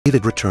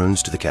David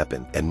returns to the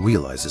cabin and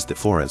realizes that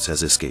Florence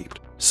has escaped,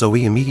 so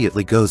he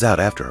immediately goes out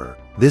after her.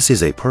 This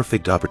is a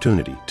perfect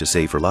opportunity to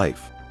save her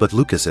life, but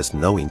Lucas has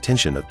no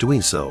intention of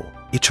doing so.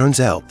 It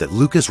turns out that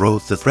Lucas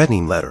wrote the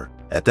threatening letter.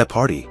 At that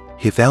party,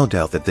 he found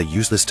out that the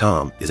useless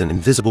Tom is an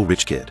invisible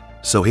rich kid,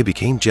 so he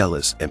became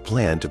jealous and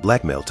planned to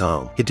blackmail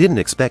Tom. He didn't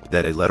expect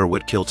that a letter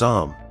would kill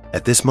Tom.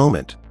 At this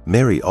moment,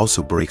 Mary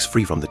also breaks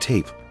free from the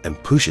tape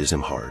and pushes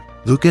him hard.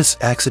 Lucas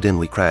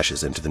accidentally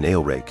crashes into the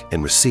nail rake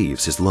and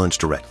receives his lunch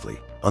directly.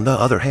 On the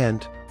other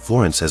hand,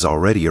 Florence has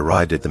already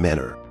arrived at the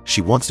manor. She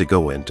wants to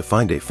go in to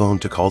find a phone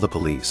to call the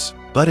police,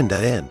 but in the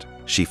end,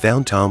 she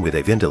found Tom with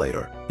a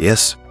ventilator.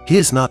 Yes, he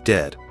is not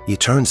dead.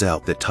 It turns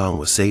out that Tom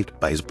was saved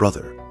by his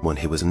brother when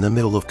he was in the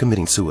middle of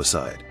committing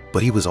suicide,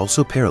 but he was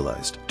also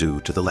paralyzed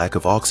due to the lack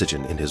of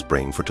oxygen in his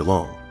brain for too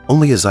long.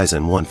 Only his eyes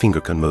and one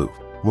finger can move.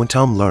 When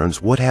Tom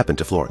learns what happened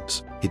to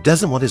Florence, he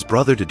doesn't want his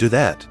brother to do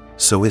that,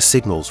 so he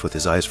signals with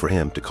his eyes for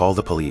him to call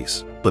the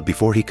police. But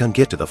before he can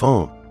get to the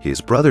phone, his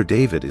brother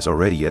David is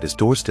already at his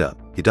doorstep.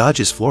 He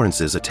dodges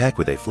Florence's attack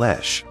with a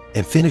flash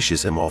and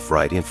finishes him off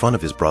right in front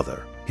of his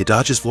brother. He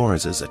dodges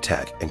Florence's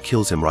attack and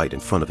kills him right in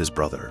front of his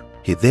brother.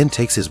 He then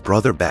takes his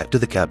brother back to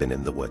the cabin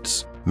in the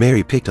woods.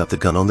 Mary picked up the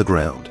gun on the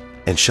ground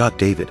and shot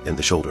David in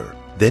the shoulder,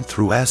 then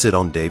threw acid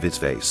on David's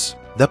face.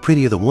 The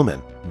prettier the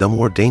woman, the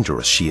more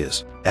dangerous she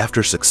is.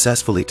 After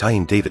successfully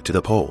tying David to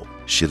the pole,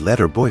 she let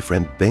her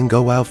boyfriend Ben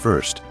go out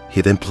first. He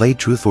then played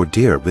truth or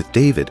dare with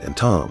David and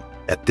Tom.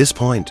 At this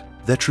point,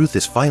 the truth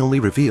is finally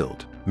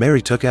revealed.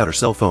 Mary took out her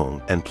cell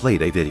phone and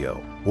played a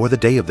video, or the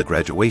day of the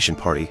graduation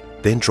party,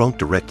 Ben drunk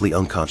directly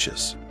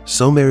unconscious.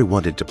 So Mary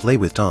wanted to play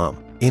with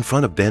Tom in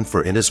front of Ben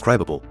for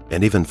indescribable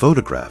and even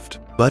photographed.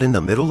 But in the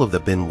middle of the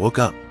Ben woke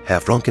up,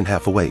 half drunk and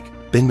half awake.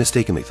 Ben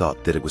mistakenly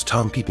thought that it was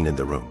Tom peeping in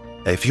the room.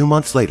 A few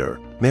months later,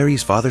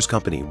 Mary's father's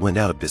company went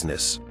out of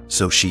business,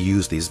 so she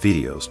used these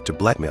videos to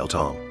blackmail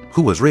Tom,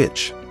 who was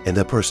rich, and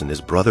the person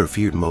his brother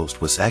feared most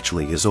was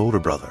actually his older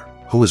brother,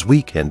 who was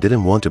weak and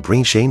didn't want to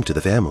bring shame to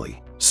the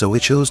family, so he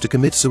chose to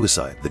commit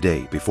suicide the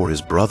day before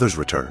his brother's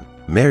return.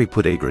 Mary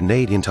put a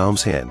grenade in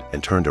Tom's hand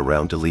and turned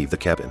around to leave the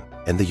cabin,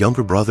 and the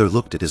younger brother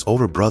looked at his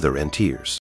older brother in tears.